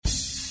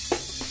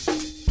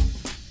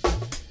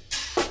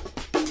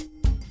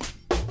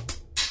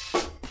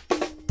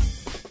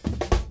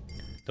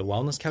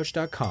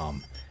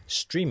thewellnesscouch.com,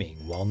 streaming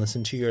wellness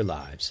into your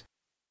lives.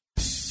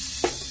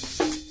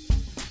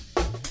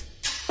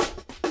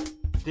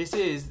 This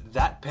is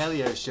That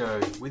Paleo Show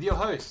with your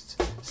hosts,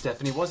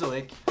 Stephanie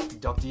Wozalik,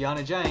 Dr.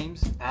 Yana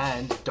James,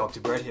 and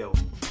Dr. Brett Hill.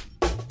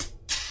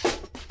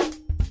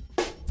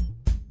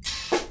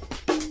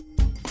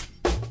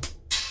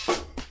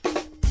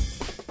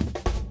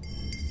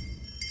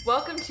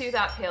 Welcome to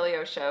That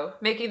Paleo Show,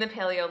 making the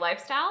paleo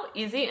lifestyle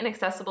easy and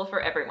accessible for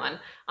everyone.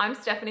 I'm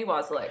Stephanie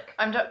Wozalik.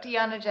 I'm Dr.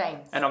 Yana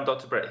James. And I'm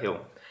Dr. Brett Hill.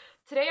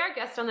 Today our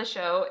guest on the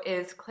show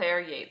is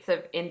Claire Yates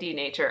of Indie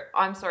Nature.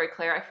 I'm sorry,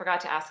 Claire, I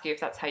forgot to ask you if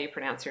that's how you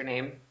pronounce your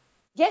name.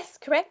 Yes,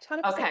 correct,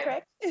 100% okay.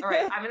 correct. All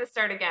right, I'm going to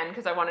start again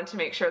because I wanted to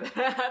make sure that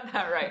I had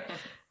that right.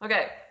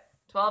 Okay,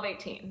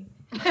 1218.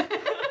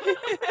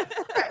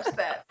 Scratch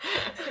that.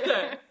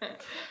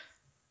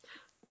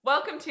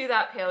 Welcome to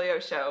That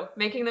Paleo Show,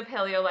 making the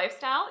paleo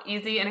lifestyle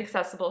easy and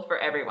accessible for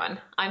everyone.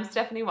 I'm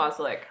Stephanie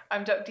Wozalik.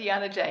 I'm Dr.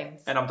 Yana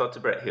James. And I'm Dr.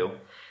 Brett Hill.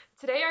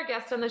 Today our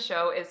guest on the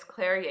show is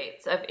Claire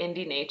Yates of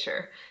Indie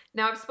Nature.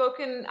 Now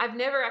I've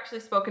never actually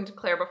spoken to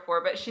Claire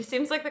before, but she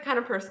seems like the kind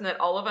of person that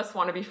all of us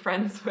want to be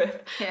friends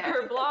with. Yeah.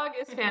 Her blog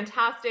is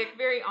fantastic,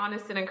 very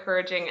honest and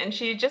encouraging, and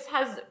she just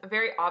has a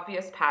very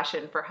obvious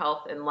passion for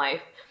health and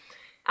life.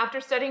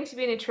 After studying to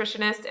be a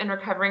nutritionist and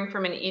recovering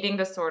from an eating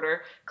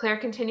disorder, Claire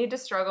continued to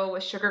struggle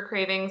with sugar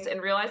cravings and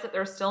realized that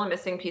there was still a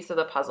missing piece of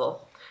the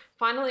puzzle.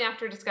 Finally,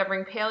 after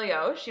discovering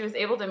paleo, she was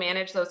able to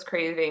manage those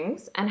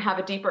cravings and have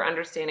a deeper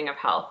understanding of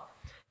health.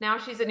 Now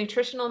she's a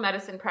nutritional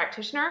medicine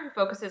practitioner who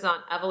focuses on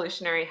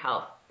evolutionary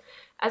health.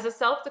 As a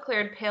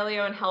self-declared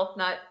paleo and health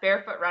nut,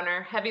 barefoot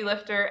runner, heavy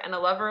lifter, and a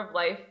lover of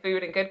life,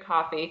 food, and good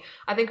coffee,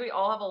 I think we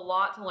all have a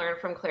lot to learn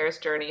from Claire's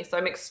journey, so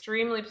I'm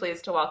extremely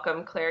pleased to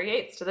welcome Claire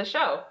Yates to the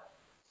show.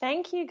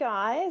 Thank you,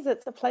 guys.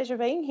 It's a pleasure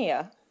being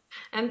here.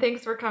 And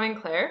thanks for coming,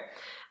 Claire.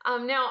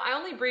 Now, I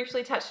only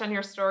briefly touched on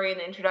your story in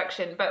the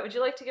introduction, but would you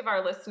like to give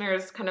our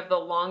listeners kind of the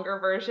longer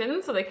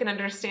version so they can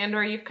understand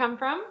where you've come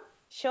from?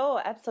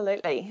 Sure,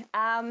 absolutely.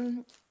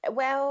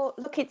 Well,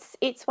 look,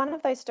 it's one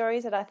of those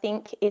stories that I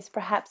think is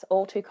perhaps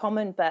all too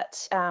common,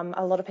 but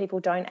a lot of people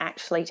don't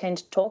actually tend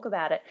to talk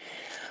about it.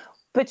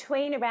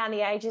 Between around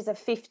the ages of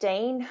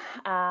 15,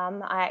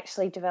 I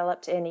actually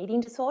developed an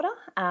eating disorder,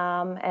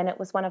 and it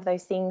was one of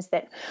those things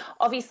that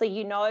obviously,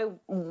 you know,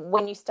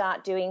 when you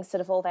start doing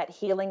sort of all that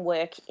healing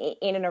work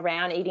in and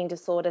around eating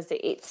disorders,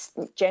 it's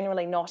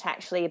generally not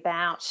actually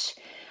about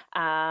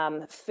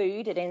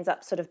food. It ends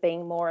up sort of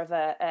being more of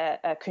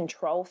a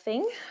control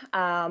thing.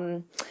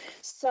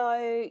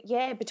 So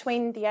yeah,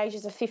 between the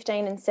ages of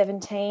 15 and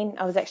 17,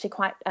 I was actually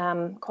quite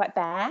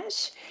bad.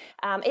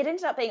 It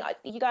ended up being,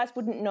 you guys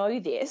wouldn't know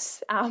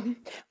this,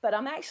 but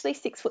I'm actually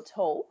 6 foot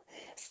tall.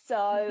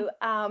 So,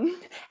 and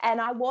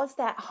I was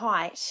that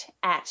height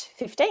at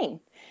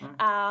 15.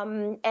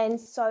 And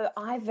so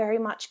I very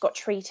much got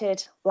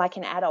treated like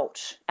an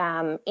adult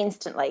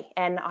instantly.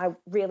 And I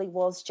really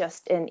was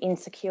just an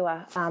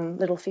insecure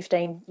little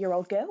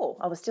 15-year-old girl.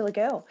 I was still a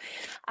girl.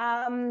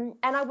 And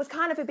I was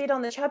kind of a bit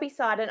on the chubby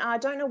side, and I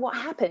don't know what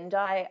happened.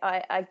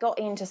 I got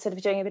into sort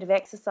of doing a bit of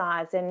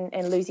exercise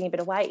and losing a bit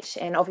of weight.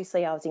 And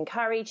obviously I was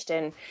encouraged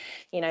and,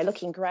 you know,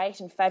 looking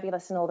great and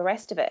fabulous and all the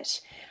rest of it.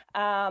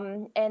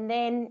 And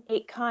then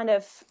it kind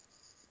of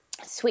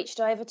switched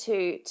over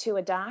to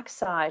a dark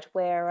side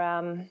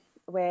where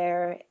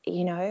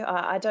you know,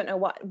 I don't know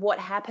what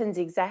happens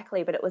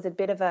exactly, but it was a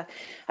bit of a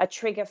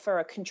trigger for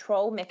a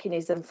control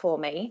mechanism for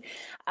me.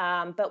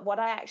 But what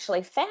I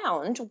actually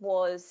found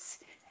was,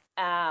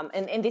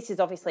 and this is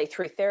obviously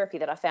through therapy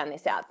that I found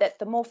this out, that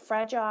the more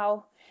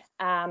fragile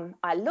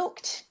I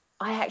looked,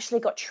 I actually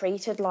got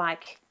treated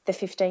like the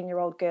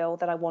 15-year-old girl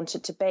that I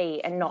wanted to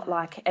be, and not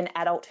like an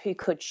adult who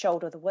could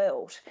shoulder the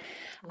world.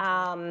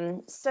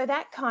 So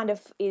that kind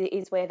of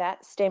is where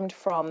that stemmed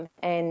from,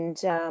 and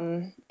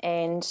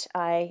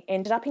I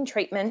ended up in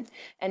treatment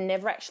and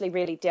never actually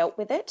really dealt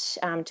with it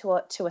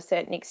to a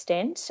certain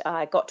extent.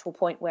 I got to a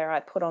point where I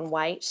put on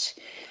weight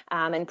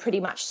and pretty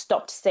much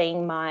stopped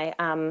seeing my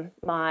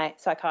my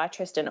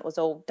psychiatrist, and it was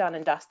all done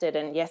and dusted,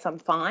 and yes, I'm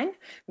fine,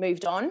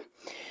 moved on.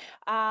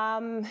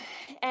 And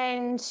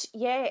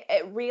yeah,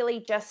 it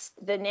really just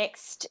the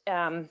next,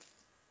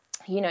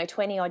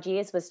 20 odd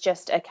years was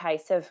just a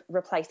case of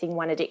replacing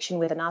one addiction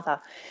with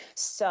another.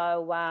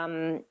 So,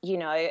 I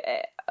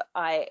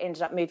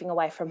ended up moving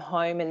away from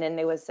home, and then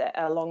there was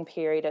a long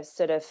period of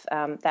sort of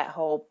that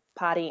whole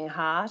partying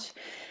hard.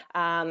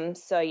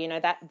 So,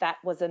 that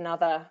was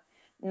another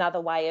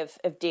way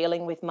of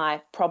dealing with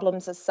my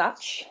problems as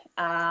such.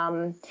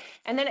 And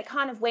then it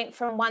kind of went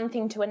from one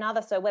thing to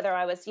another. So whether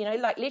I was,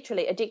 like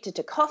literally addicted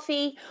to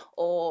coffee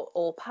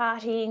or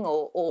partying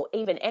or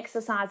even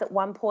exercise at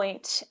one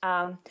point,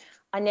 I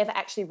never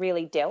actually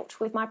really dealt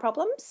with my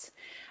problems.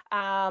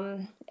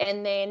 And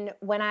then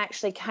when I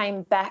actually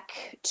came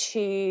back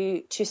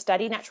to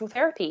study natural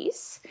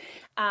therapies,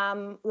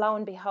 lo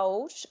and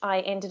behold,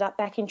 I ended up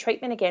back in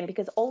treatment again,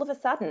 because all of a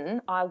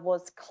sudden I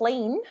was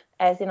clean,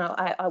 as in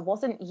I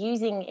wasn't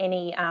using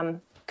any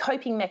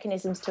coping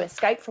mechanisms to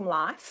escape from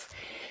life.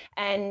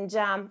 And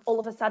all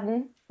of a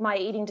sudden my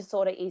eating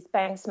disorder is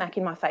bang smack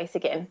in my face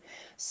again.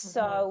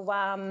 So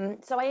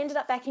so I ended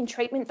up back in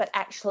treatment, but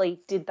actually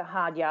did the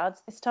hard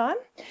yards this time,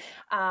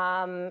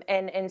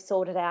 and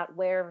sorted out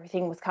where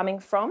everything was coming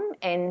from.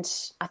 And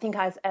I think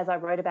as I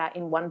wrote about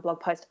in one blog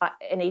post,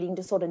 an eating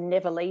disorder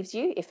never leaves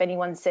you. If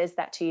anyone says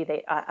that to you,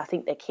 I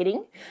think they're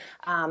kidding.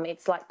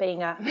 It's like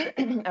being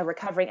a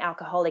recovering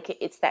alcoholic.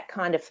 It's that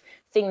kind of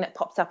thing that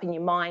pops up in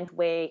your mind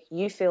where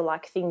you feel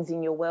like things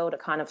in your world are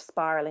kind of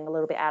spiraling a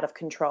little bit out of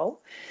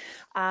control.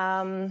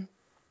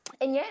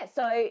 And yeah,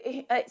 so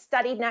I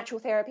studied natural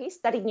therapy,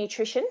 studied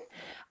nutrition,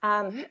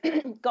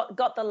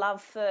 got the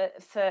love for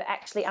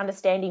actually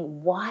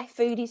understanding why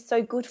food is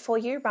so good for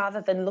you,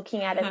 rather than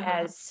looking at it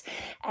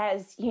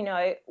as you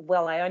know,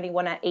 well, I only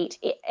want to eat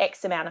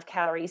X amount of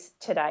calories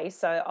today,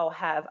 so I'll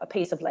have a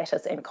piece of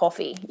lettuce and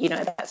coffee. You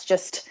know, that's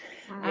just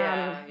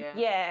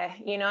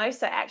you know.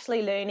 So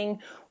actually learning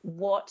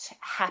what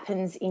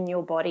happens in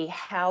your body,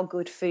 how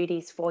good food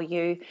is for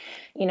you,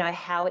 you know,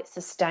 how it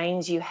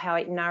sustains you, how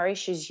it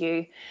nourishes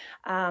you.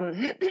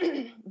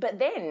 But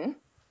then,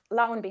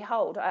 lo and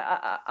behold,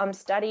 I'm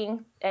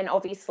studying, and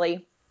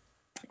obviously,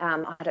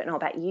 I don't know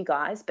about you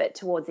guys, but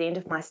towards the end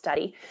of my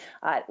study,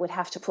 I would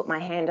have to put my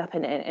hand up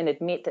and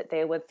admit that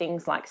there were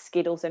things like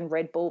Skittles and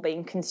Red Bull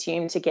being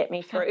consumed to get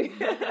me through,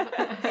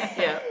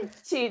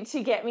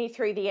 to get me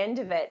through the end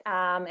of it.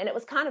 And it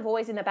was kind of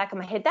always in the back of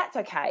my head, that's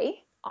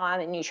okay.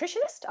 I'm a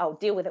nutritionist. I'll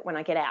deal with it when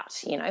I get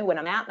out. You know, when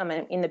I'm out and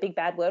I'm in the big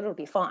bad world, it'll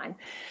be fine.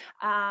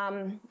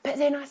 But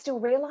then I still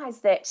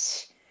realised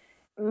that,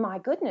 my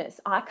goodness,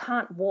 I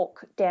can't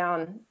walk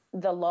down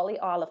the lolly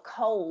aisle of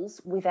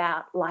Coles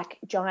without like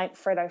giant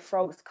Freddo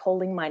frogs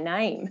calling my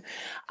name,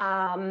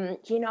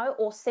 you know,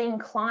 or seeing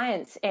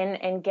clients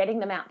and getting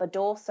them out the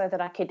door so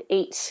that I could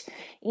eat,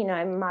 you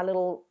know, my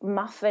little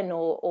muffin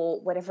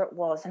or whatever it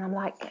was. And I'm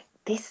like,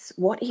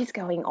 what is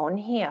going on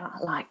here?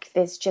 Like,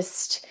 there's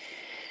just...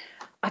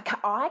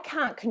 I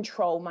can't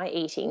control my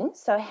eating,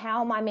 so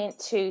how am I meant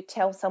to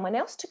tell someone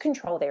else to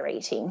control their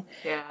eating?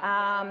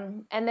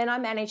 And then I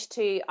managed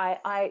to,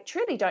 I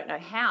truly don't know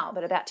how,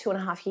 but about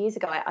 2.5 years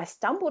ago, I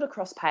stumbled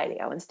across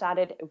paleo and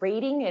started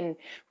reading. And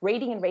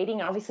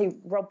obviously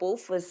Rob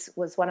Wolf was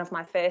one of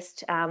my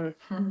first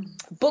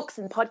books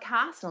and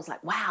podcasts, and I was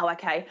like, wow,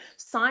 okay,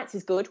 science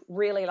is good,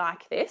 really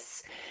like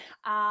this.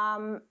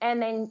 And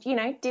then, you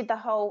know, did the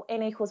whole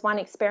N=1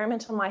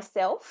 experiment on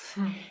myself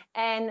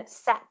and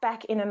sat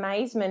back in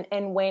amazement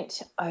and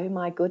went, oh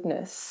my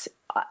goodness,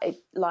 I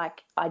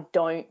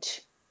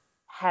don't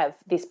have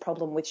this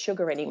problem with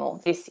sugar anymore.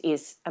 This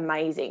is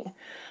amazing.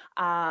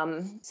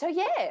 So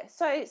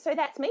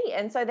that's me.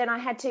 And so then I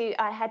had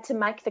to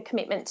make the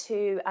commitment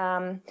to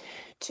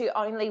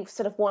only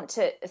sort of want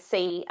to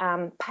see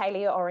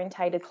paleo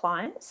orientated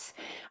clients,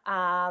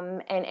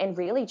 and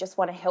really just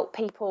want to help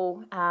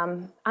people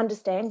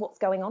understand what's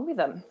going on with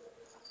them.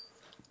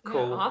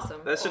 Cool. Yeah,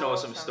 awesome. That's an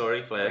awesome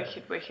story, Claire.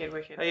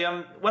 Wicked. Hey,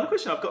 one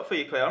question I've got for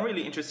you, Claire. I'm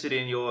really interested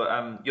in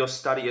your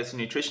study as a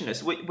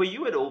nutritionist. Were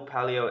you at all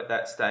paleo at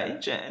that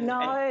stage?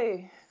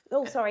 No.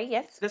 Oh, sorry,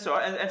 yes. That's all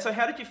right. And so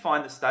how did you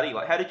find the study?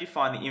 Like, how did you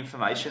find the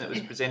information that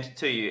was presented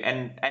to you?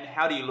 And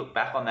how do you look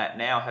back on that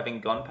now, having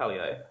gone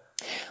paleo?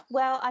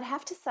 Well, I'd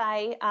have to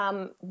say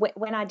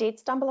when I did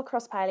stumble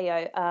across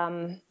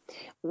paleo,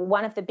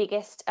 one of the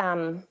biggest,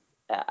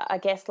 I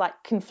guess,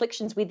 like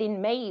conflictions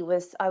within me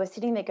was I was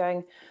sitting there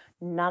going,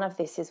 none of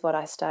this is what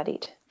I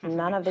studied.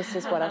 None of this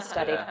is what I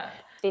studied.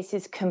 This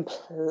is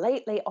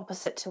completely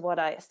opposite to what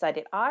I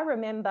studied. I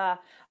remember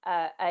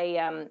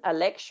a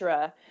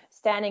lecturer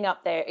standing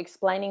up there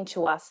explaining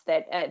to us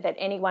that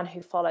anyone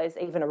who follows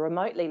even a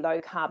remotely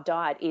low-carb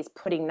diet is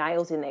putting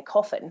nails in their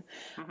coffin.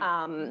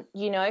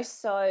 You know,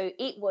 so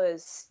it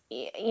was,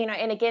 you know,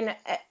 and again,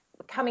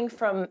 coming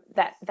from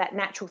that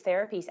natural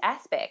therapies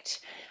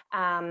aspect,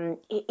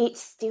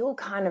 it's still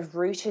kind of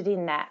rooted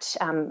in that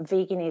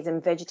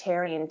veganism,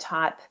 vegetarian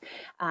type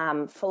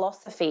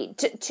philosophy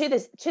to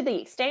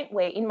the extent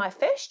where in my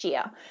first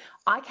year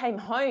I came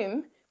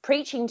home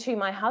preaching to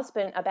my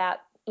husband about,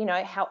 you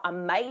know, how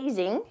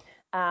amazing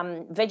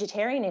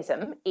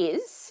vegetarianism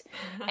is,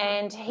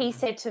 and he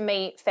said to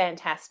me,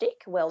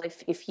 fantastic, well,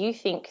 if you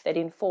think that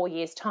in 4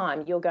 years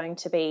time you're going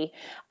to be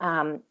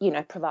you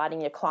know,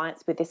 providing your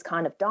clients with this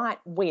kind of diet,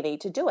 we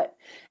need to do it.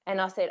 And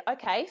I said,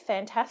 okay,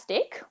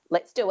 fantastic,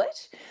 let's do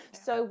it.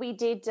 So we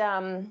did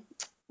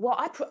well,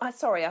 I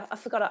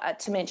forgot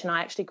to mention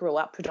I actually grew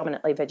up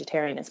predominantly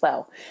vegetarian as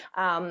well.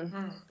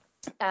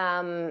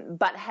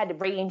 But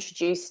had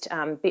reintroduced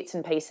bits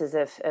and pieces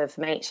of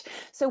meat.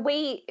 So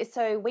we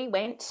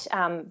went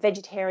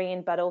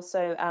vegetarian, but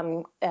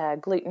also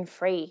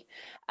gluten-free.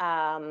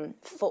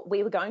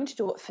 We were going to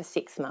do it for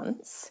 6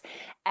 months,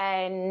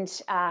 and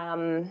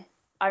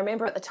I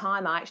remember at the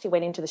time I actually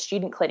went into the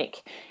student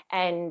clinic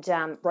and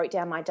wrote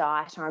down my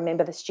diet. I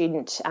remember the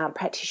student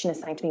practitioner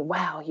saying to me,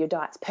 wow, your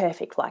diet's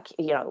perfect. Like,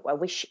 I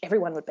wish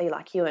everyone would be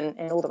like you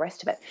and all the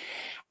rest of it.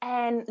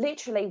 And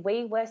literally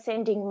we were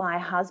sending my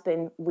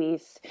husband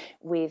with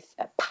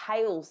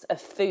pails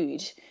of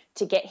food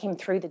to get him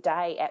through the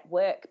day at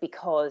work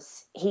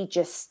because he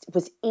just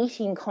was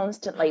eating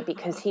constantly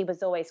because he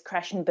was always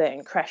crash and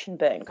burn.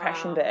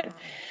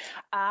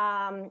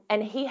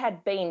 And he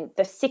had been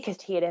the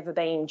sickest he had ever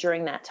been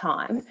during that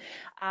time.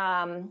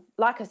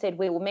 Like I said,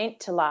 we were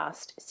meant to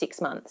last 6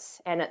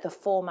 months, and at the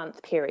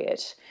 4-month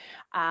period,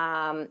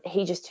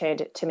 he just turned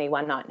it to me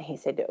one night and he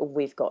said,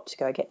 we've got to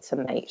go get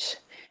some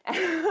meat. And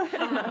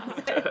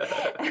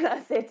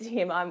I said to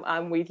him,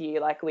 I'm with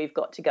you, like we've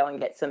got to go and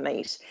get some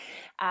meat.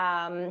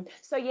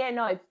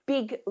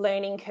 Big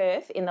learning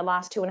curve in the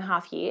last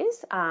 2.5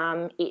 years.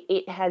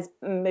 It has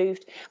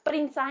moved. But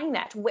in saying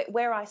that,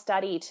 where I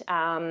studied,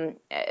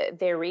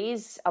 there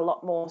is a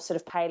lot more sort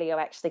of paleo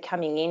actually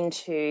coming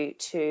into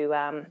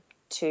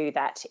to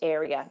that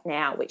area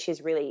now, which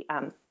is really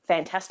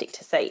fantastic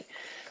to see.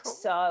 Cool.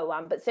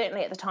 So, but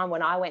certainly at the time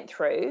when I went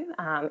through,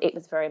 it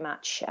was very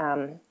much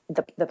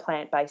the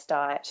plant-based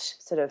diet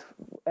sort of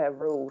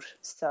ruled.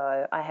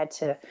 So I had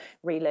to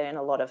relearn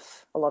a lot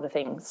of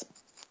things.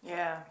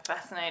 Yeah,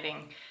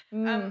 fascinating.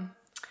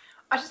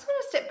 I just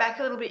want to step back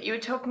a little bit. You were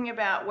talking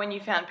about when you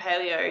found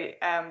paleo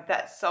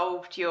that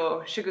solved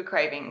your sugar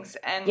cravings.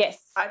 And yes.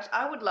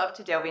 I would love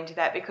to delve into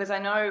that because I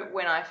know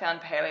when I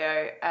found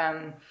paleo,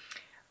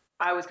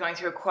 I was going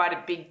through quite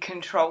a big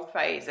control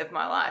phase of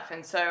my life.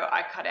 And so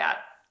I cut out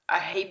a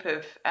heap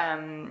of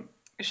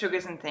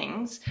sugars and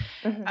things.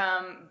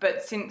 Mm-hmm.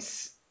 But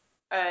since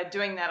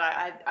doing that,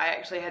 I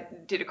actually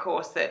did a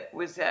course that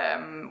was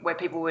where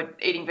people were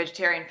eating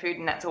vegetarian food,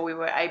 and that's all we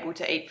were able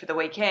to eat for the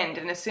weekend.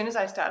 And as soon as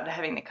I started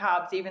having the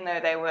carbs, even though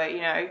they were,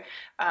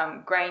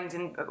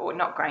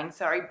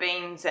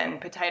 beans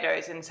and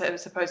potatoes and so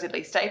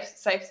supposedly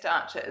safe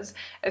starches,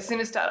 as soon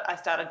as I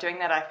started doing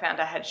that, I found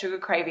I had sugar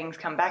cravings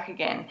come back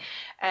again.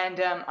 And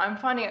I'm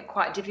finding it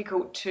quite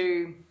difficult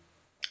to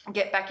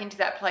get back into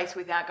that place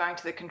without going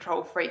to the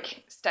control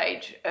freak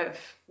stage of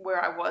where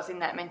I was in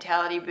that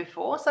mentality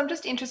before. So I'm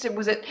just interested,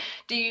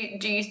 do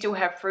you still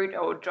have fruit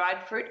or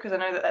dried fruit? Because I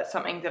know that that's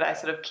something that I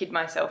sort of kid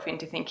myself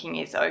into thinking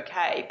is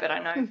okay, but I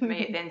know for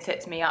me it then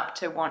sets me up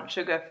to want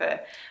sugar for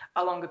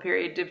a longer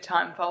period of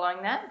time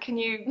following that. Can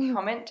you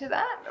comment to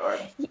that? Or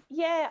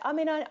yeah, I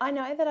mean, I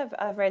know that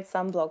I've read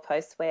some blog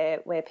posts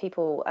where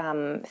people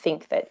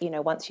think that,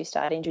 once you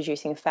start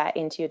introducing fat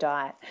into your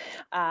diet,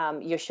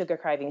 your sugar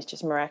cravings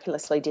just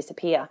miraculously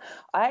disappear.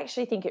 I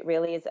actually think it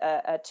really is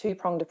a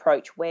two-pronged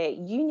approach where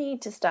you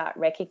need to start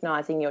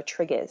recognizing your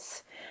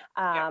triggers.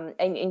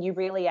 And you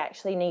really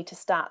actually need to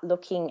start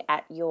looking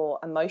at your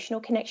emotional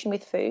connection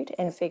with food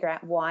and figure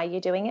out why you're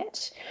doing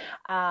it,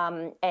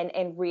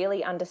 and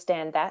really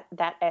understand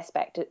that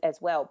aspect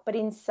as well. But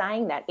in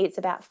saying that, it's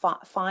about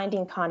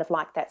finding kind of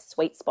like that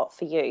sweet spot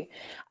for you.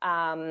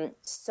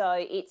 So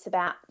it's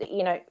about,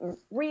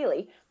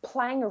 really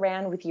playing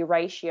around with your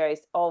ratios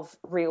of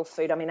real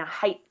food. I mean, I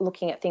hate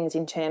looking at things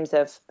in terms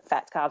of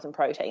fats, carbs and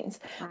proteins,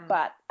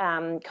 but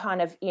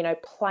kind of,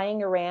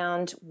 playing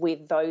around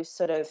with those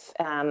sort of,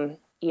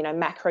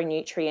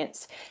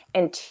 macronutrients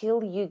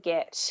until you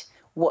get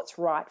what's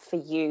right for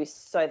you.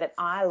 So that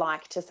I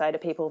like to say to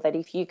people that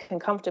if you can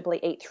comfortably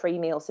eat 3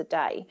 meals a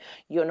day,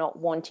 you're not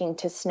wanting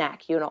to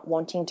snack, you're not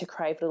wanting to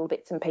crave little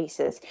bits and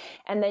pieces.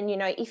 And then,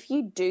 if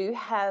you do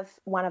have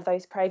one of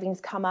those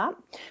cravings come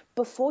up,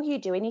 before you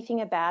do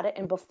anything about it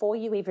and before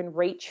you even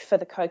reach for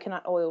the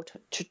coconut oil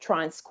to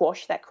try and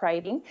squash that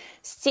craving,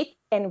 sit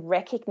and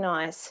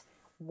recognize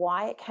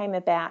why it came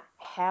about,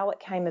 how it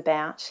came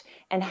about,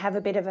 and have a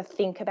bit of a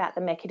think about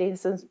the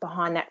mechanisms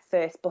behind that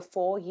first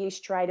before you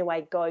straight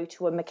away go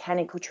to a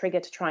mechanical trigger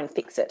to try and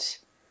fix it.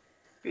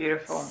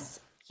 Beautiful.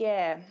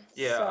 Yeah.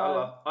 Yeah,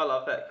 so I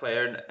love that,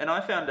 Claire. And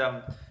I found,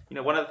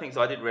 one of the things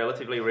I did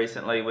relatively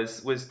recently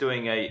was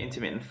doing a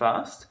intermittent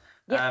fast.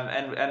 Yep.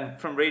 And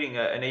from reading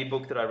an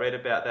ebook that I read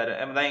about that,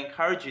 and they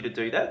encourage you to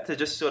do that, to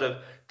just sort of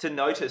to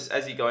notice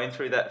as you're going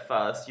through that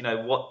fast,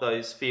 what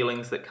those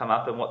feelings that come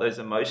up and what those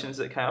emotions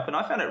that come up. And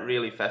I found it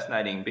really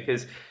fascinating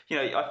because,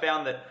 I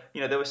found that,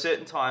 there were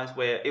certain times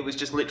where it was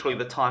just literally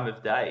the time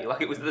of day.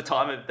 Like it was the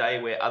time of day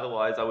where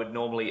otherwise I would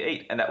normally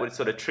eat. And that would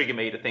sort of trigger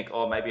me to think,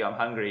 oh, maybe I'm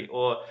hungry.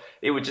 Or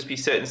it would just be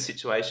certain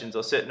situations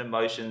or certain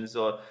emotions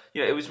or,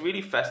 it was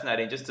really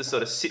fascinating just to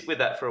sort of sit with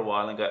that for a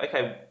while and go,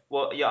 okay,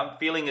 well, yeah, I'm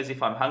feeling as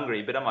if I'm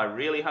hungry, but am I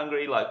really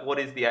hungry? Like what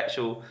is the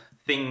actual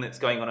thing that's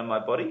going on in my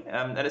body?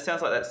 And it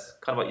sounds like that's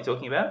kind of what you're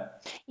talking about.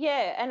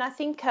 Yeah, and I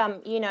think,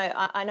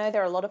 I know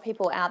there are a lot of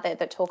people out there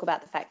that talk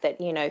about the fact that,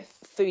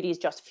 food is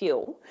just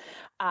fuel.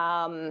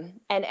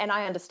 And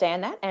I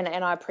understand that, and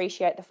I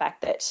appreciate the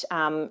fact that,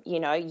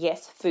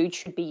 yes, food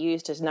should be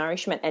used as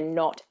nourishment and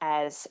not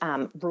as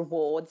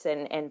rewards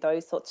and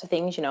those sorts of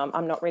things.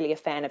 I'm not really a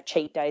fan of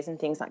cheat days and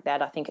things like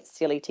that. I think it's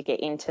silly to get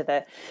into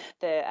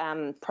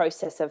the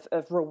process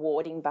of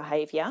rewarding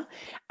behaviour.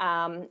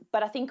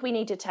 But I think we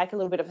need to take a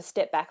little bit of a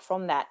step back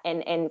from that.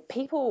 And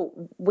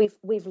people,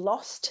 we've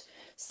lost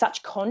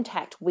such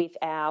contact with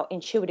our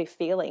intuitive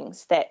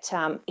feelings that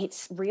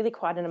it's really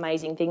quite an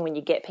amazing thing when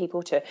you get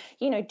people to,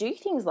 do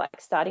things like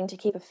starting to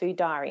keep a food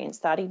diary and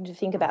starting to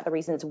think about the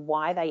reasons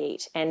why they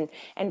eat and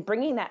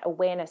bringing that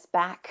awareness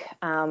back.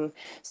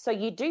 So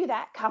you do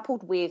that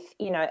coupled with,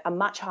 a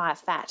much higher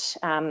fat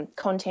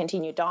content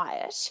in your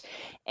diet,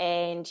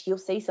 and you'll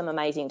see some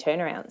amazing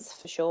turnarounds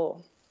for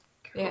sure.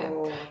 Yeah.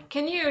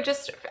 Can you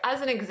just,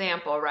 as an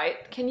example,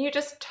 right, can you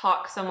just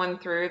talk someone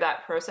through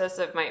that process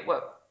of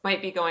what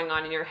might be going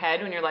on in your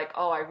head when you're like,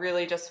 oh, I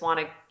really just want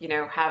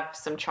to, have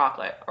some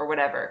chocolate or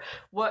whatever?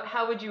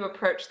 How would you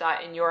approach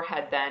that in your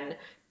head then,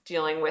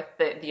 dealing with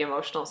the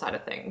emotional side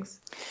of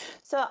things?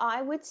 So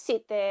I would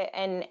sit there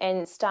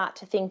and start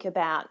to think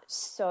about,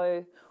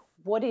 so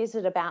what is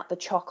it about the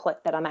chocolate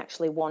that I'm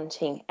actually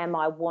wanting? Am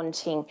I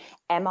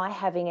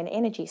having an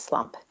energy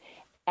slump?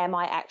 Am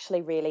I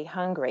actually really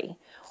hungry?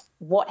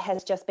 What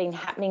has just been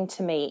happening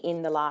to me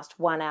in the last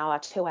 1 hour,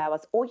 2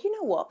 hours, or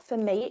for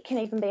me, it can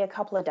even be a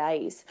couple of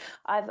days.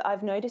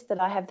 I've noticed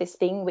that I have this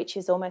thing which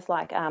is almost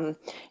like a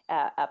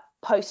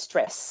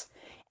post-stress.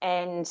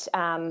 And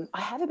I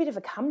have a bit of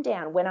a come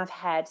down when I've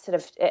had sort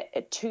of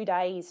 2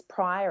 days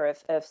prior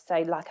of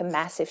say, like a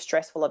massive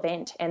stressful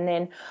event. And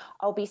then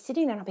I'll be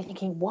sitting there and I'll be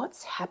thinking,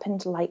 what's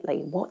happened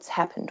lately? What's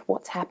happened?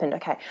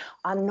 Okay,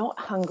 I'm not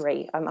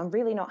hungry. I'm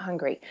really not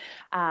hungry.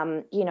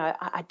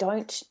 I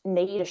don't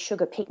need a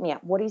sugar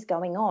pick-me-up. What is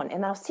going on?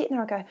 And I'll sit there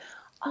and I'll go,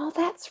 oh,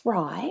 that's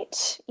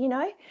right.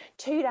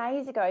 2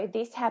 days ago,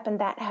 this happened,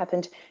 that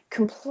happened,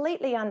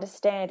 completely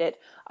understand it.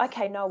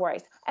 Okay, no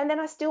worries. And then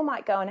I still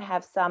might go and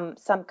have some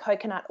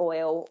coconut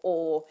oil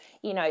or,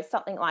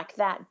 something like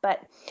that.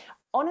 But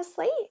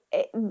honestly,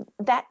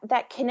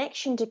 that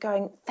connection to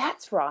going,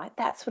 that's right,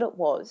 that's what it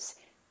was,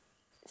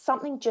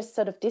 something just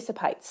sort of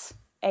dissipates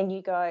and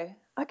you go,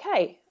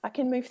 okay, I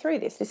can move through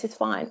this. This is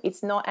fine.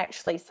 It's not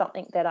actually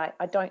something that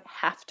I don't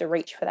have to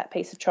reach for that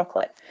piece of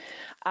chocolate.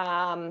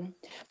 But,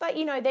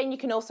 then you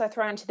can also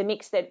throw into the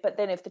mix but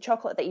then if the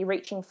chocolate that you're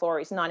reaching for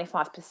is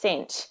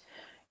 95%,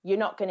 you're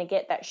not going to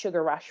get that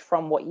sugar rush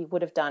from what you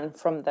would have done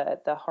from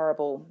the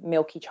horrible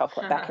milky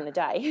chocolate back in the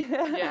day.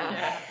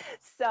 Yeah.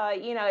 So,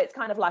 it's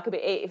kind of like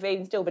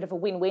even still a bit of a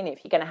win-win. If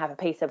you're going to have a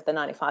piece of the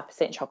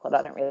 95% chocolate,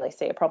 I don't really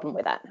see a problem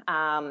with that.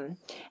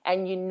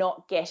 And you're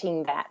not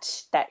getting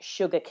that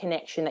sugar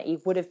connection that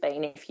you would have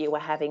been if you were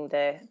having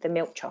the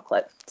milk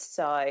chocolate.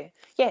 So,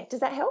 yeah, does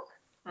that help?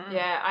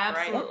 Yeah, I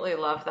absolutely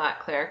love that,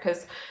 Claire,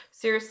 because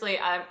seriously,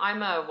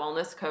 I'm a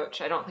wellness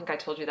coach. I don't think I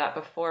told you that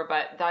before,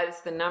 but that is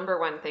the number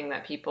one thing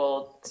that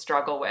people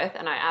struggle with,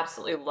 and I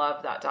absolutely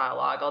love that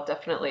dialogue. I'll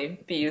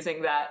definitely be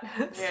using that.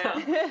 Yeah.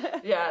 So,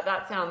 yeah,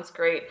 that sounds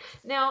great.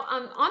 Now,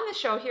 on the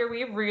show here,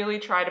 we really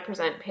try to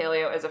present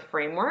paleo as a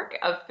framework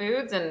of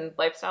foods and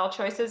lifestyle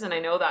choices, and I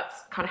know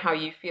that's kind of how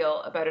you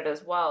feel about it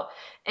as well.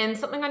 And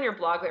something on your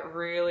blog that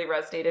really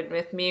resonated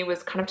with me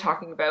was kind of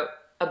talking about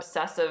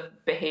obsessive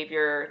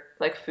behavior,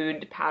 like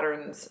food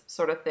patterns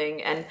sort of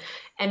thing.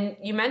 And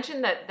you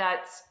mentioned that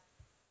that's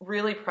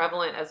really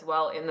prevalent as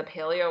well in the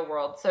paleo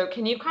world. So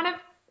can you kind of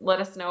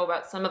let us know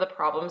about some of the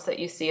problems that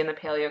you see in the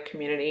paleo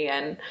community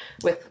and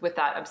with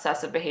that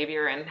obsessive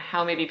behavior and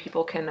how maybe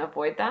people can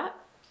avoid that?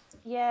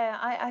 Yeah,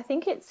 I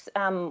think it's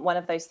one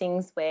of those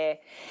things where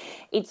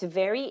it's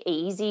very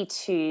easy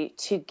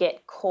to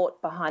get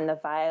caught behind the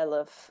veil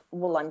of,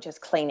 well, I'm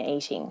just clean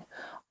eating,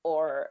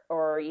 or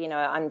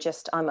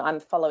I'm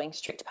following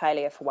strict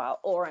paleo for a while,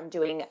 or I'm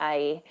doing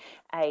a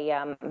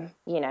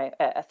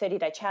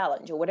 30-day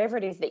challenge, or whatever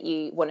it is that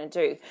you want to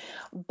do.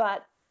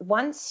 But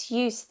once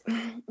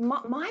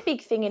my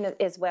big thing in it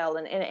as well,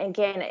 and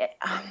again,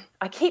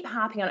 I keep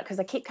harping on it because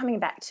I keep coming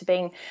back to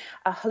being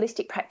a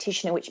holistic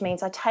practitioner, which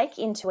means I take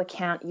into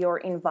account your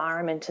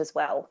environment as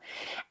well.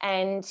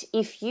 And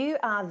if you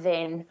are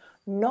then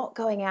not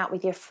going out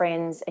with your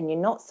friends and you're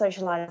not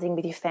socializing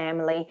with your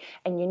family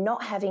and you're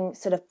not having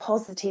sort of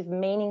positive,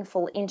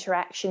 meaningful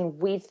interaction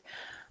with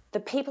the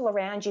people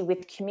around you,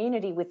 with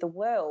community, with the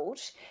world,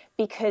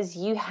 because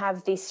you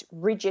have this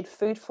rigid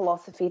food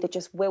philosophy that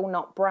just will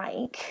not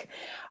break,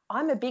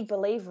 I'm a big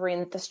believer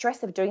in the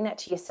stress of doing that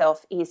to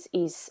yourself is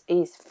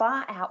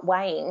far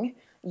outweighing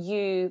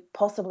you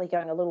possibly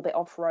going a little bit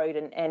off-road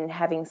and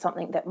having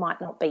something that might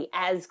not be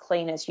as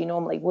clean as you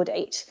normally would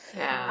eat.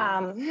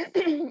 Yeah.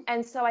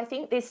 And so I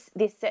think this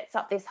sets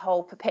up this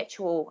whole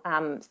perpetual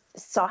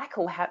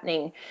cycle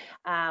happening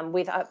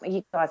with,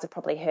 you guys have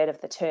probably heard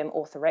of the term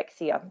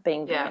orthorexia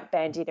being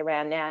bandied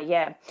around now.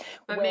 Yeah.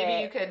 But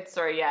maybe you could,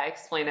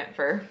 explain it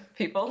for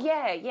people.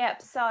 Yeah.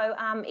 So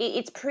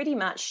it's pretty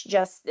much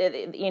just,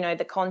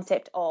 the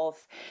concept of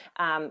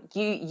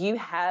you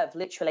have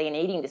literally an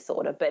eating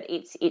disorder, but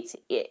it's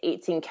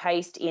it's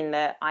encased in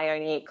the I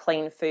only eat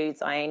clean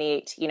foods, I only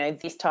eat,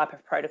 this type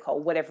of protocol,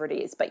 whatever it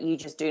is, but you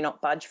just do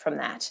not budge from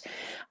that.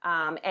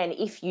 And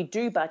if you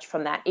do budge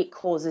from that, it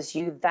causes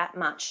you that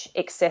much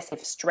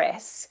excessive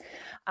stress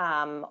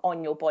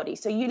on your body.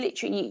 So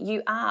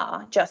you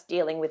are just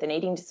dealing with an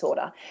eating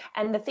disorder.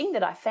 And the thing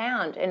that I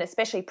found, and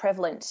especially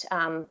prevalent,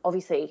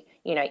 obviously,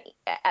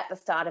 at the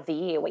start of the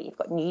year where you've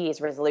got New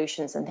Year's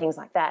resolutions and things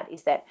like that,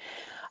 is that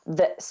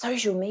the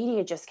social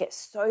media just gets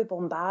so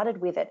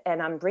bombarded with it.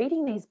 And I'm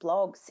reading these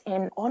blogs,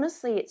 and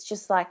honestly, it's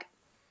just like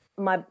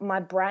my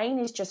brain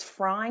is just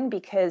frying,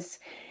 because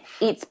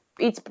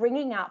it's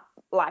bringing up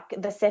like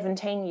the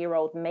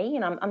 17-year-old me,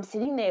 and I'm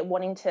sitting there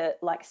wanting to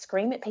like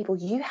scream at people,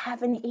 you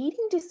have an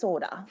eating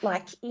disorder.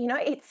 Like,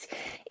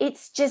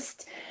 it's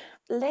just,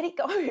 let it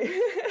go.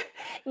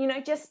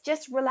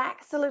 Just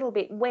relax a little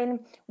bit.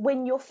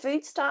 When your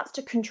food starts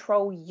to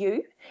control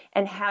you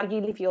and how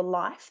you live your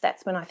life,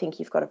 that's when I think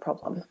you've got a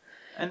problem.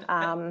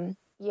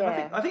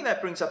 Yeah. I think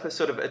that brings up a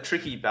sort of a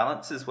tricky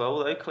balance as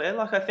well, though, Claire.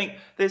 Like, I think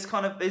there's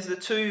the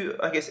two,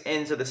 I guess,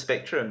 ends of the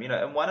spectrum,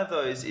 and one of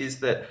those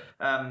is that,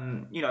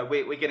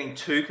 we're getting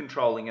too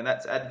controlling, and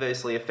that's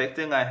adversely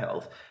affecting our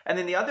health. And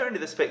then the other end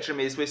of the spectrum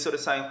is we're sort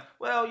of saying,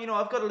 well,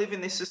 I've got to live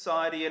in this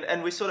society,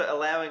 and we're sort of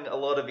allowing a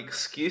lot of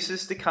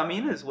excuses to come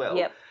in as well.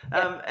 Yep.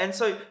 And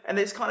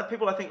there's kind of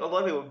people, I think a lot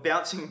of people are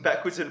bouncing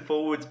backwards and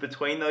forwards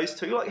between those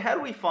two. Like, how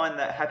do we find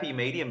that happy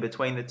medium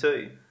between the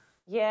two?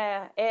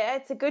 Yeah,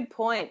 it's a good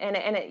point, and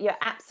you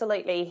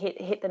absolutely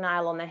hit the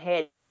nail on the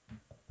head.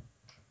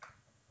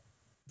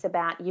 It's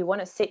about, you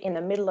want to sit in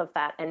the middle of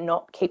that and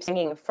not keep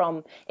swinging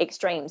from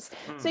extremes.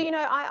 So,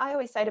 I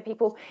always say to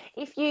people,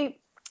 if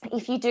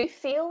you do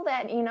feel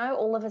that,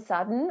 all of a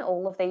sudden,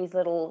 all of these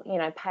little,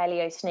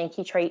 paleo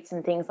sneaky treats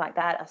and things like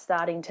that are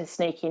starting to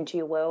sneak into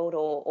your world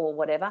or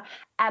whatever,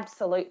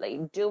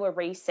 absolutely do a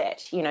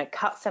reset,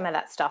 cut some of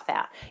that stuff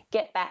out,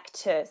 get back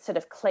to sort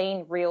of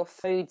clean, real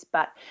foods,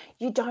 but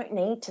you don't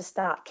need to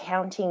start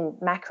counting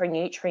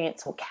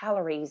macronutrients or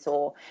calories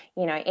or,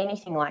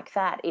 anything like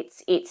that.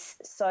 It's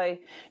so...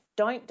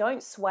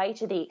 Don't sway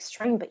to the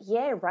extreme, but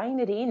rein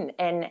it in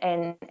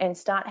and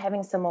start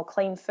having some more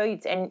clean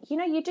foods. And,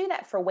 you do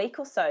that for a week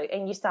or so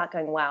and you start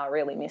going, wow, I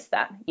really miss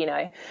that.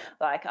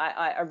 Like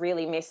I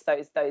really miss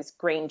those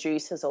green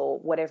juices or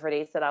whatever it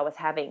is that I was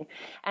having.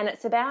 And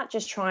it's about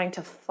just trying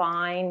to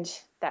find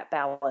that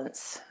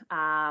balance,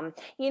 and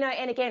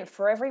again,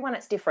 for everyone,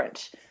 it's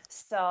different.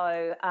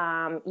 So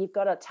you've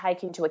got to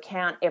take into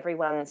account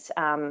everyone's,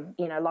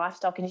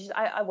 lifestyle conditions.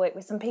 I work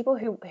with some people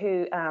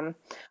who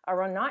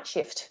are on night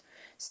shift.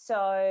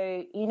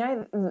 So,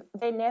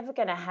 they're never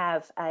going to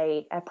have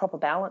a proper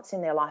balance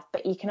in their life,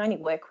 but you can only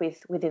work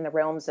within the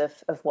realms of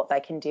what they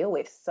can deal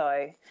with.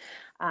 So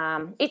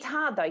it's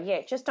hard though.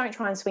 Yeah. Just don't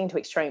try and swing to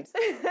extremes.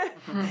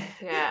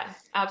 Yeah,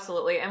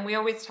 absolutely. And we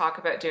always talk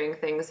about doing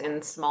things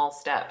in small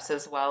steps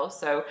as well.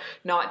 So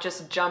not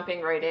just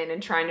jumping right in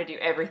and trying to do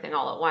everything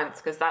all at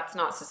once, because that's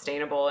not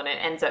sustainable and it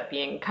ends up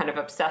being kind of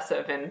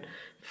obsessive and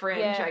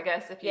fringe, I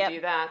guess, if you do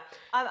that.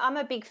 I'm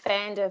a big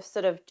fan of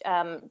sort of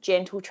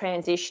gentle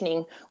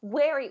transitioning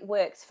where it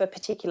works for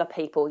particular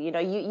people.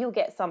 You'll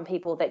get some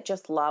people that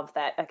just love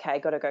that, okay,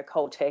 got to go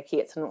cold turkey.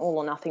 It's an all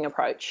or nothing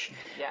approach.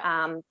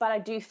 Yeah. But I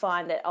do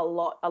find that a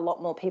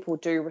lot more people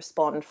do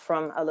respond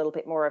from a little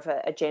bit more of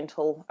a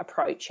gentle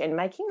approach and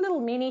making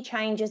little mini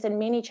changes and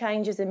mini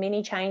changes and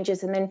mini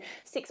changes. And then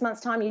 6 months'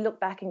 time, you look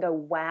back and go,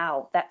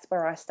 wow, that's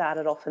where I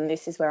started off and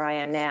this is where I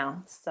am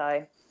now.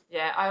 So...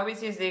 Yeah, I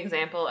always use the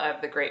example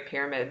of the Great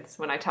Pyramids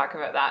when I talk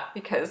about that,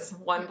 because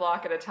one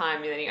block at a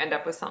time, then you end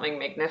up with something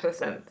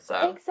magnificent.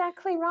 So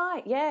exactly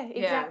right. Yeah,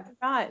 exactly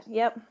right.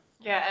 Yep.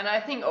 Yeah, and I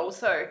think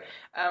also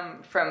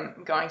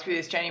from going through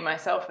this journey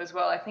myself as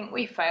well, I think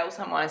we fail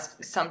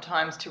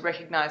sometimes to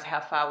recognise how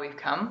far we've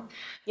come.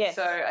 Yes.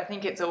 So I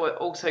think it's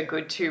also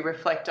good to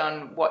reflect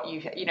on what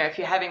if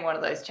you're having one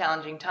of those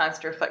challenging times,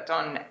 to reflect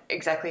on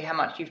exactly how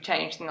much you've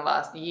changed in the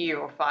last year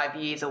or 5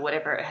 years or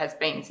whatever it has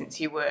been since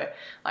you were,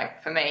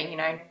 like for me,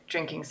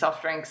 drinking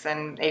soft drinks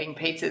and eating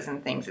pizzas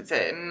and things. It's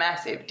a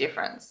massive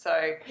difference.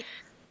 So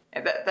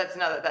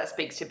that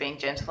speaks to being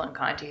gentle and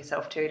kind to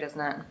yourself too, doesn't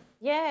it?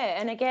 Yeah,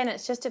 and again,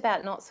 it's just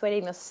about not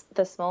sweating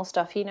the small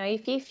stuff.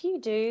 If you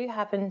do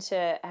happen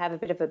to have a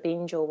bit of a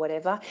binge or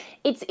whatever,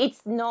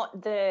 it's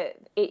not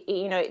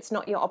it's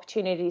not your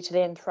opportunity to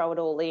then throw it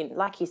all in.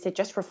 Like you said,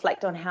 just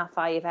reflect on how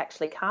far you've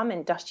actually come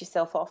and dust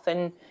yourself off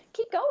and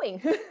keep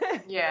going.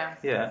 Yeah.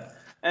 Yeah.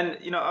 And,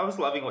 I was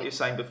loving what you're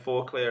saying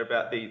before, Claire,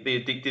 about the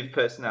addictive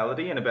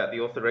personality and about the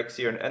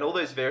orthorexia and all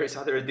those various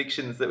other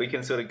addictions that we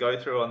can sort of go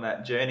through on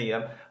that journey.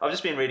 I've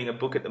just been reading a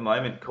book at the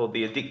moment called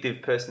The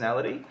Addictive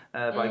Personality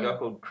by a guy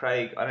called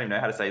Craig. I don't know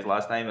how to say his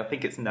last name. I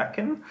think it's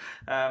Natkin.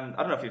 I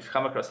don't know if you've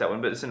come across that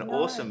one, but it's an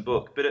awesome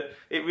book. But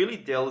it really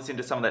delves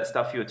into some of that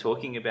stuff you were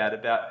talking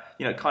about,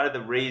 kind of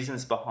the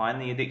reasons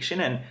behind the addiction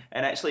and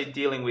actually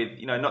dealing with,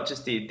 not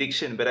just the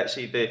addiction, but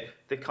actually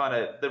the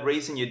the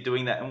reason you're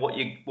doing that and what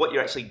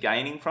you're actually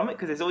gaining from it,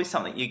 because there's always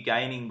something you're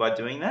gaining by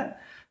doing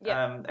that.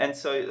 Yep. And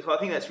so I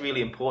think that's really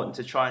important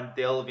to try and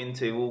delve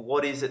into, well,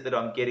 what is it that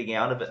I'm getting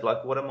out of it?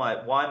 Like, why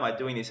am I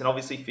doing this? And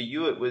obviously for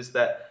you, it was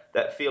that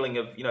feeling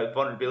of,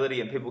 vulnerability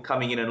and people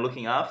coming in and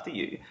looking after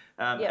you.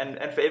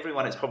 And for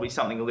everyone, it's probably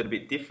something a little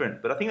bit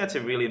different. But I think that's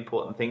a really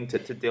important thing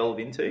to delve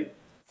into.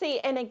 See,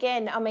 and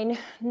again, I mean,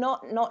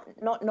 not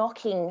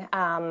knocking,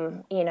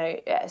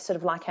 sort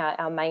of like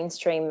our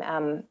mainstream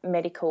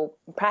medical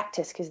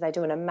practice, because they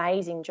do an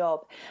amazing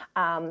job.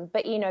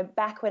 But,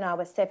 back when I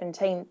was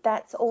 17,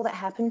 that's all that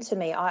happened to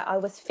me. I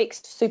was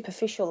fixed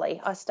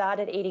superficially. I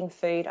started eating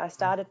food. I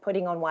started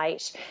putting on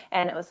weight,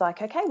 and it was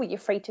like, okay, well, you're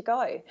free to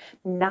go.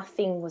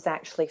 Nothing was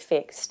actually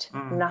fixed.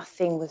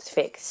 Nothing was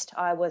fixed.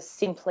 I was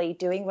simply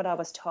doing what I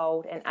was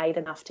told and ate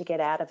enough to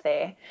get out of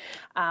there.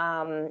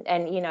 And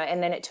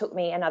then it took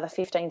me another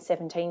 15,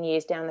 17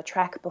 years down the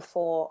track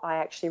before I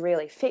actually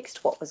really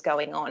fixed what was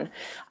going on.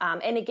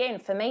 And again,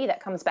 for me,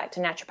 that comes back to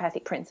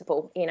naturopathic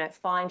principle,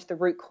 find the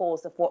root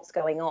cause of what's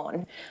going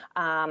on,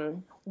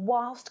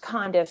 whilst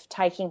kind of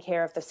taking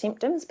care of the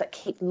symptoms, but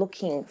keep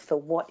looking for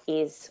what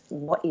is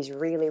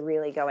really,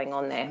 really going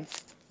on there.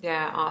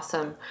 Yeah,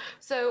 awesome.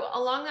 So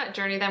along that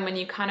journey then, when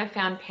you kind of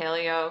found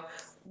paleo,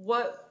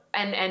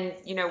 and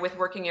with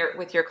working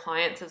with your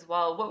clients as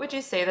well, what would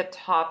you say the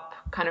top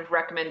kind of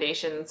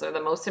recommendations or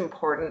the most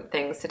important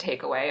things to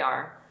take away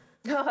are?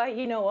 Oh,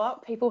 you know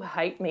what? People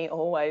hate me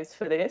always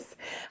for this.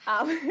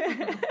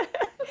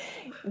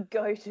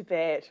 Go to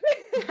bed.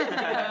 Good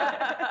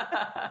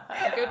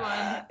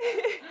one.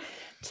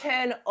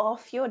 Turn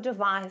off your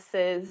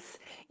devices.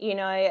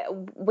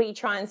 We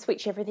try and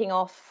switch everything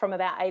off from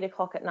about 8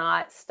 o'clock at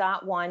night,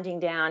 start winding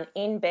down,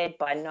 in bed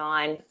by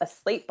 9,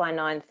 asleep by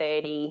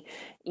 9:30.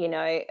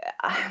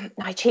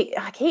 I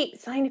keep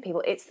saying to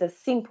people, it's the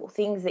simple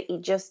things that you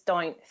just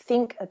don't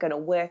think are going to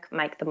work,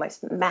 make the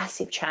most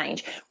massive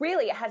change.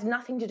 Really, it has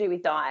nothing to do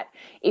with diet.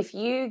 If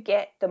you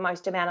get the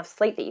most amount of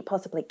sleep that you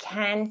possibly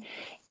can,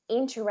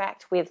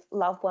 interact with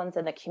loved ones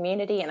in the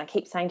community, and I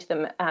keep saying to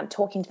them,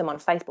 talking to them on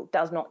Facebook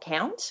does not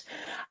count.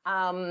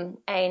 Getting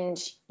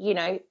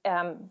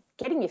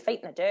your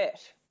feet in the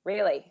dirt,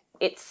 really.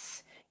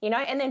 It's,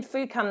 and then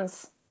food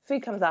comes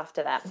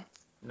after that.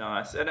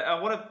 Nice. And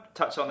I want to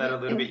touch on that a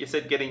little bit. You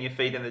said getting your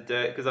feet in the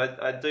dirt, because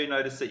I do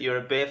notice that you're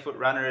a barefoot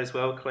runner as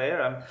well,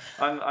 Claire.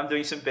 I'm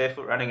doing some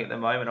barefoot running at the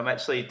moment. I'm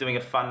actually doing a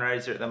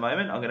fundraiser at the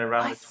moment. I'm going to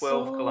run the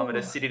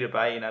 12-kilometre City to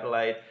Bay in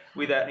Adelaide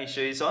without any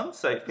shoes on.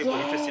 So if people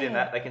are interested in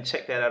that, they can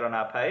check that out on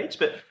our page.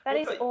 But that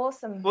is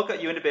awesome. What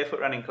got you into barefoot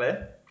running,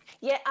 Claire?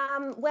 Yeah,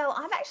 well,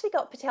 I've actually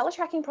got patella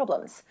tracking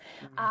problems,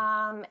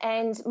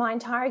 and my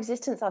entire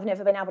existence I've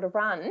never been able to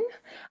run.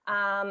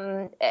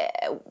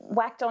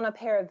 Whacked on a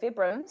pair of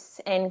Vibrams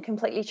and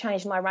completely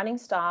changed my running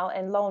style,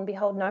 and lo and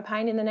behold, no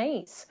pain in the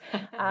knees.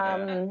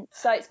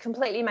 So it's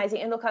completely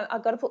amazing. And look,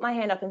 I've got to put my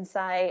hand up and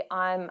say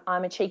I'm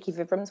a cheeky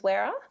Vibrams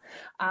wearer.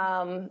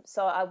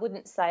 So I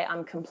wouldn't say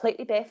I'm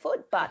completely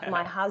barefoot, but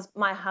my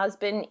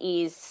husband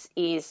is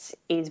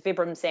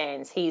Vibram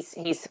Sands.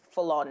 He's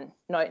full on,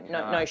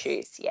 no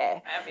shoes. Yeah.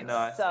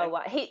 Nice.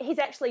 So he's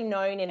actually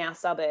known in our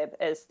suburb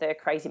as the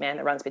crazy man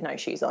that runs with no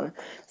shoes on.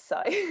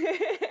 So.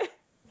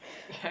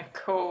 Yeah,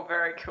 cool.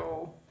 Very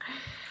cool.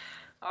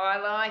 Oh, I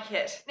like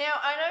it. Now,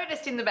 I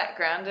noticed in the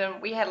background,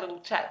 and we had a little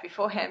chat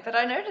beforehand, but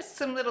I noticed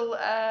some little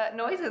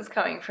noises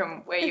coming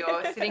from where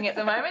you're sitting at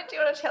the moment. Do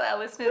you want to tell our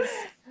listeners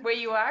where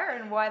you are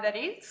and why that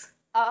is?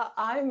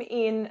 I'm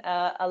in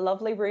a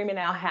lovely room in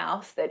our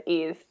house that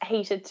is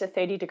heated to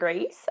 30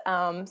 degrees.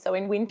 So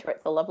in winter,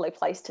 it's a lovely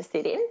place to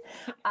sit in.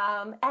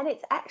 And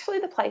it's actually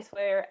the place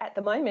where, at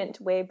the moment,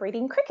 we're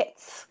breeding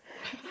crickets.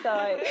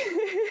 So,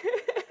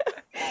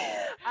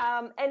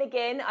 and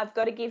again, I've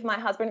got to give my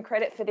husband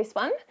credit for this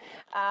one.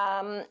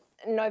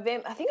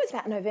 November, I think it was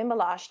about November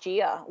last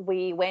year,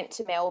 we went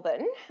to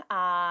Melbourne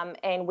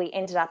and we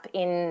ended up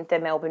in the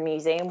Melbourne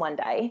Museum one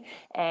day,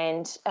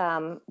 and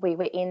we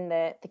were in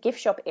the gift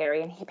shop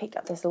area, and he picked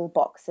up this little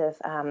box of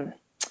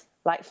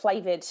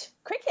flavoured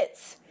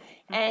crickets.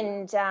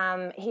 And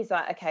he's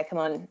like, okay, come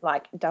on,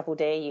 double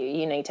dare you.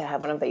 You need to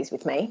have one of these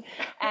with me.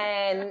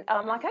 And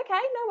I'm like, okay,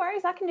 no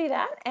worries, I can do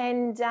that.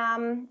 And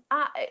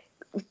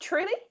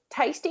truly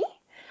tasty.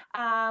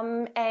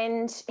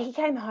 And he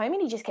came home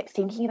and he just kept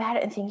thinking about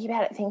it,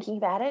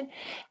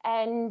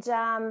 and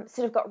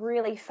sort of got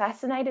really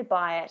fascinated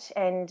by it.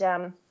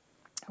 And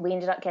we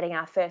ended up getting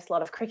our first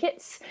lot of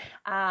crickets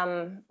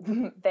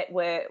that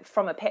were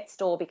from a pet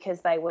store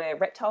because they were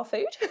reptile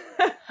food,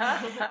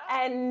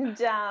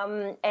 and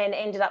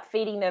ended up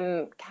feeding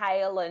them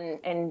kale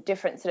and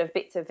different sort of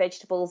bits of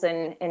vegetables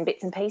and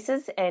bits and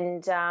pieces.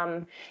 And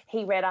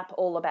he read up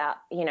all about,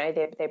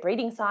 their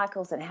breeding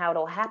cycles and how it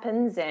all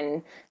happens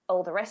and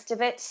all the rest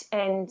of it.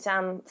 And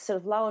sort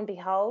of lo and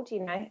behold,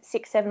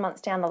 6-7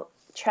 months down the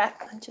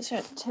track, I'm just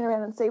going to turn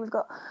around and see, we've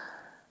got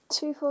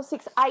 2, 4,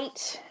 6,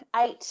 8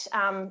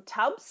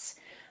 tubs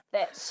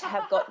that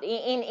have got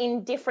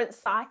in different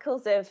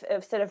cycles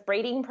of sort of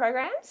breeding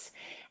programs.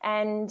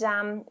 And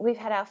we've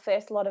had our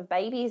first lot of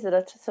babies that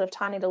are sort of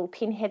tiny little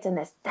pinheads, and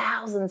there's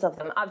thousands of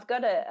them. I've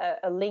got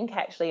a link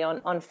actually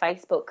on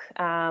Facebook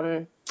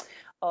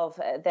of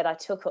that I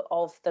took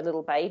of the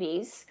little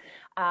babies.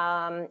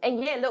 And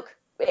yeah, look,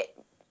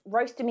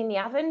 roast them in the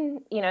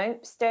oven,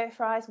 stir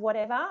fries,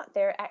 whatever.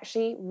 They're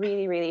actually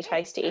really, really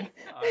tasty.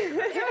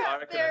 I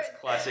reckon that's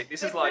classic.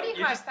 This is like, you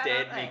just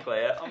dared me,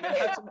 Claire.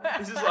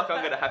 This is like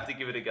I'm going to have to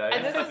give it a go.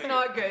 And this is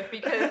not good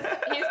because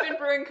he's been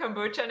brewing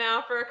kombucha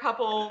now for a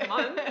couple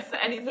months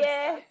and he's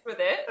obsessed with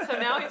it. So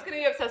now he's going to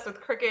be obsessed with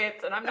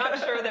crickets, and I'm not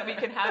sure that we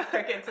can have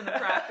crickets in the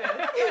practice.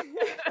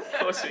 Of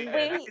course we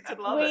can. Kids would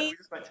love it. We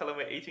just won't tell them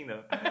we're eating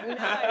them.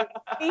 No,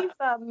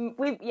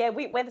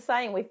 we're the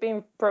same. We've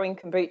been brewing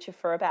kombucha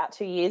for about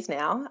 2 years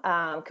now,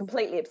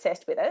 completely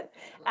obsessed with it.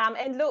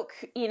 And look,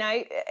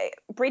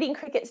 breeding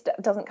crickets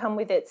doesn't come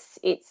with its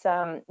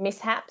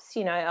mishaps.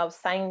 I was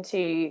saying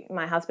to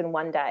my husband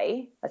one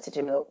day, I said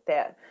to him, look,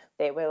 there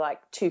were like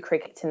 2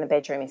 crickets in the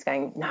bedroom. He's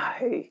going,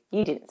 no,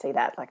 you didn't see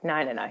that. Like,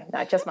 no,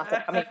 just must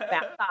have come in from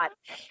outside.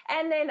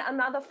 And then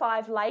another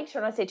 5 later,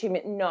 and I said to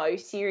him, no,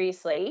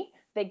 seriously,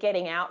 they're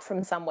getting out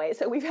from somewhere.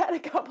 So we've had a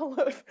couple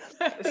of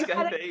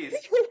escapees.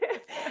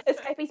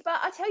 But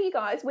I tell you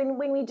guys, when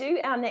we do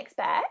our next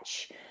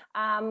batch,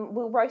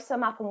 we'll roast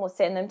them up and we'll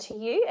send them to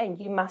you, and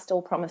you must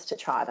all promise to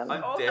try them.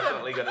 I'm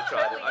definitely going to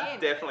try them.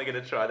 I'm definitely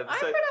going to try them.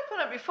 I've read up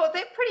on it before.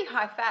 They're pretty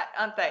high fat,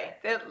 aren't they?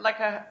 They're like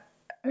a...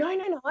 No.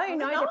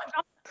 They're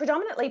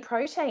predominantly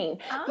protein.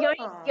 Oh.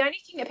 The only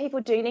thing that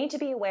people do need to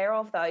be aware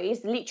of, though,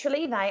 is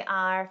literally they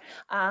are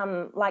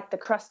like the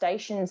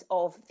crustaceans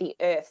of the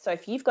earth. So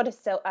if you've got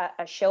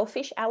a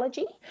shellfish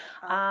allergy,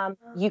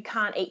 you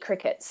can't eat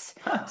crickets.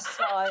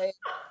 So,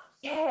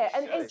 yeah.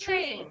 And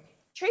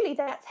truly,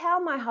 that's how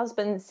my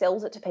husband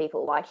sells it to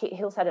people. Like,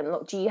 he'll say to them,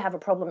 look, do you have a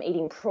problem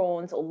eating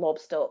prawns or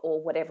lobster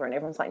or whatever? And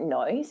everyone's like,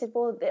 no. He said,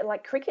 well,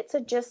 like, crickets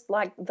are just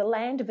like the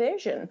land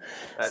version.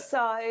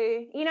 So,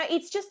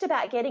 it's just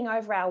about getting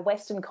over our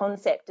Western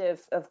concept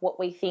of what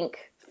we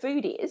think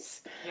food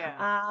is.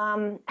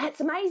 Yeah.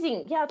 It's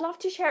amazing. Yeah, I'd love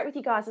to share it with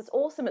you guys. It's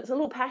awesome. It's a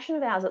little passion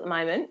of ours at the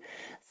moment.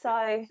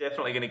 So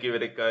definitely going to give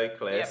it a go,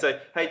 Claire. Yep. So,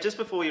 hey, just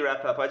before we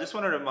wrap up, I just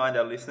want to remind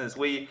our listeners,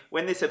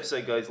 when this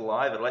episode goes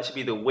live, it'll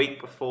actually be the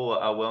week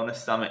before our Wellness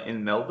Summit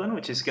in Melbourne,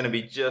 which is going to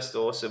be just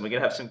awesome. We're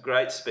going to have some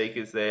great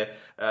speakers there,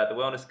 the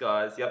Wellness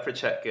guys, the Up for a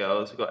Chat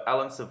girls. We've got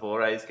Alan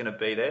Savore is going to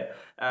be there.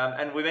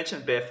 And we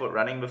mentioned barefoot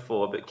running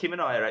before, but Kim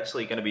and I are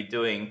actually going to be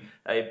doing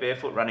a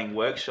barefoot running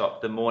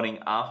workshop the morning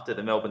after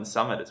the Melbourne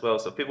Summit as well.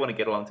 So if people want to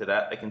get along to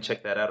that, they can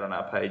check that out on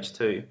our page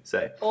too.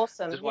 So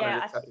awesome. Just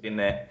wanted to tuck it in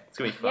there. It's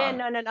going to be fun.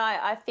 Yeah, no.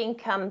 I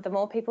think the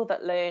more people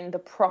that learn the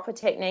proper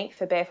technique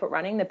for barefoot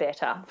running, the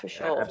better, for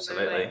sure. Yeah,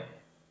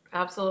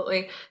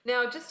 Absolutely.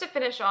 Now, just to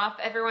finish off,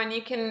 everyone,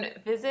 you can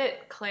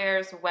visit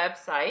Claire's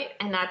website,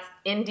 and that's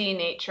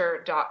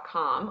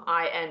indinature.com,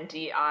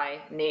 INDI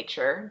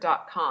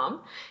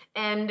nature.com.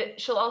 And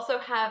she'll also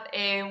have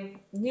a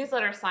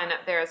newsletter sign up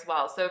there as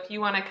well. So if you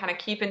want to kind of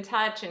keep in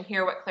touch and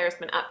hear what Claire's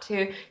been up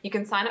to, you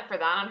can sign up for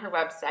that on her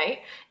website.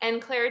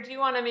 And Claire, do you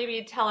want to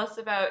maybe tell us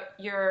about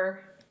your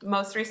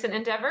most recent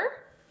endeavor?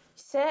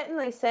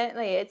 Certainly.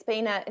 It's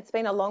been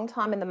a long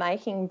time in the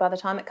making. By the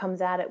time it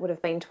comes out, it would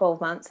have been 12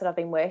 months that I've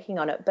been working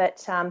on it.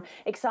 But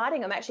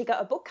exciting! I've actually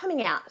got a book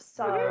coming out.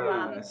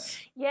 So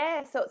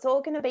so it's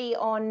all going to be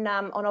on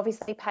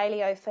obviously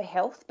paleo for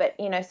health, but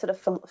sort of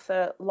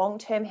for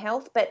long-term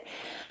health. But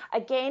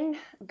again,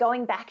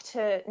 going back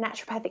to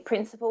naturopathic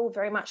principle,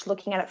 very much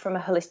looking at it from a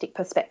holistic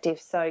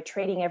perspective. So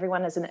treating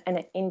everyone as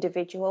an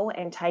individual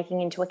and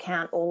taking into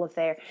account all of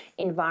their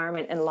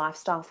environment and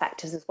lifestyle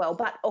factors as well.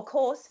 But of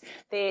course,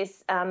 there's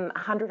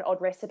 100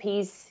 odd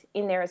recipes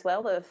in there as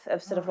well of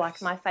sort of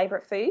like my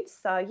favourite foods.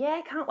 So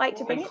yeah, can't wait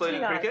to bring it to you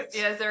guys. Crickets?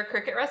 Yeah, is there a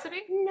cricket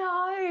recipe?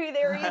 No,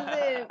 there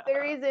isn't.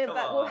 There isn't.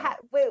 But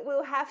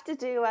we'll have to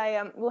do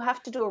a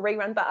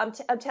rerun. But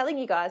I'm telling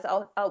you guys,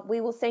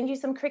 we will send you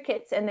some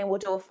crickets, and then we'll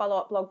do a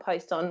follow-up blog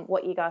post on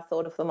what you guys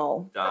thought of them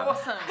all.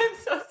 Awesome. I'm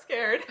so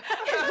scared.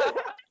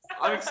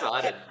 I'm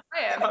excited.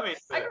 I am. I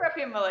grew up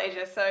in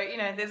Malaysia, so,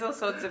 there's all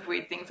sorts of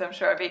weird things I'm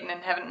sure I've eaten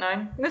and haven't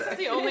known. This is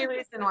the only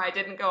reason why I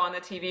didn't go on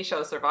the TV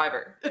show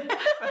Survivor.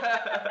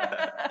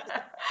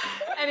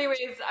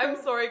 Anyways, I'm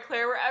sorry,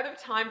 Claire, we're out of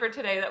time for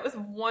today. That was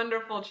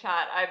wonderful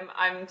chat.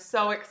 I'm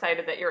so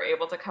excited that you're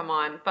able to come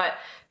on. But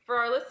for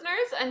our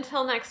listeners,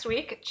 until next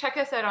week, check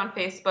us out on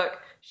Facebook,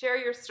 share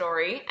your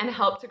story, and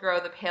help to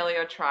grow the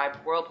Paleo Tribe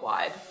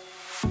worldwide.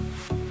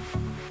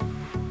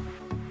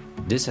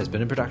 This has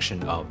been a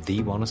production of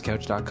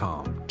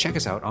TheWellnessCouch.com. Check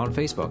us out on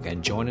Facebook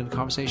and join in the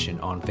conversation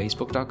on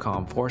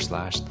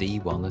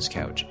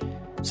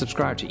Facebook.com/TheWellnessCouch.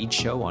 Subscribe to each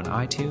show on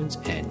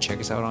iTunes and check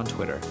us out on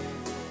Twitter.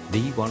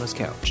 The Wellness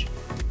Couch,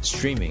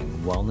 streaming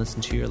wellness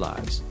into your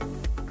lives.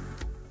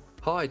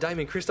 Hi,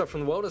 Damien Christoph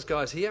from the Wellness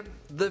Guys here.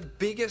 The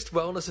biggest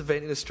wellness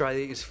event in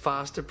Australia is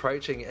fast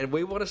approaching and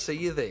we want to see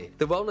you there.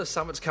 The Wellness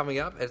Summit's coming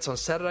up and it's on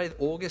Saturday,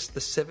 August the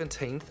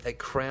 17th at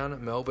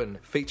Crown, Melbourne,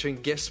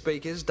 featuring guest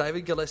speakers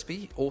David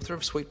Gillespie, author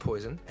of Sweet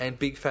Poison and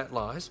Big Fat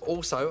Lies,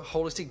 also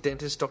holistic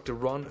dentist Dr.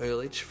 Ron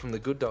Ehrlich from The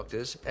Good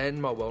Doctors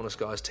and my Wellness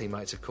Guys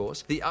teammates of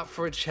course, the Up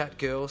For A Chat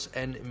girls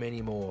and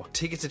many more.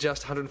 Tickets are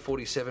just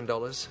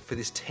 $147 for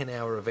this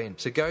 10-hour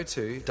event. So go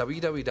to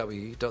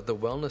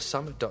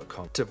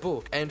www.thewellnesssummit.com to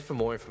book and for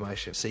more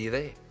information. See you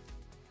there.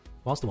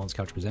 Whilst the Wellness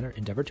Couch presenter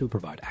endeavour to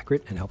provide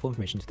accurate and helpful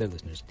information to their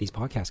listeners, these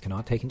podcasts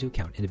cannot take into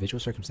account individual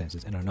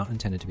circumstances and are not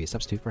intended to be a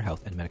substitute for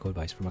health and medical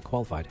advice from a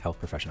qualified health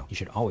professional. You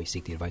should always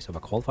seek the advice of a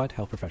qualified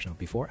health professional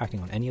before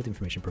acting on any of the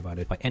information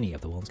provided by any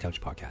of the Wellness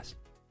Couch podcasts.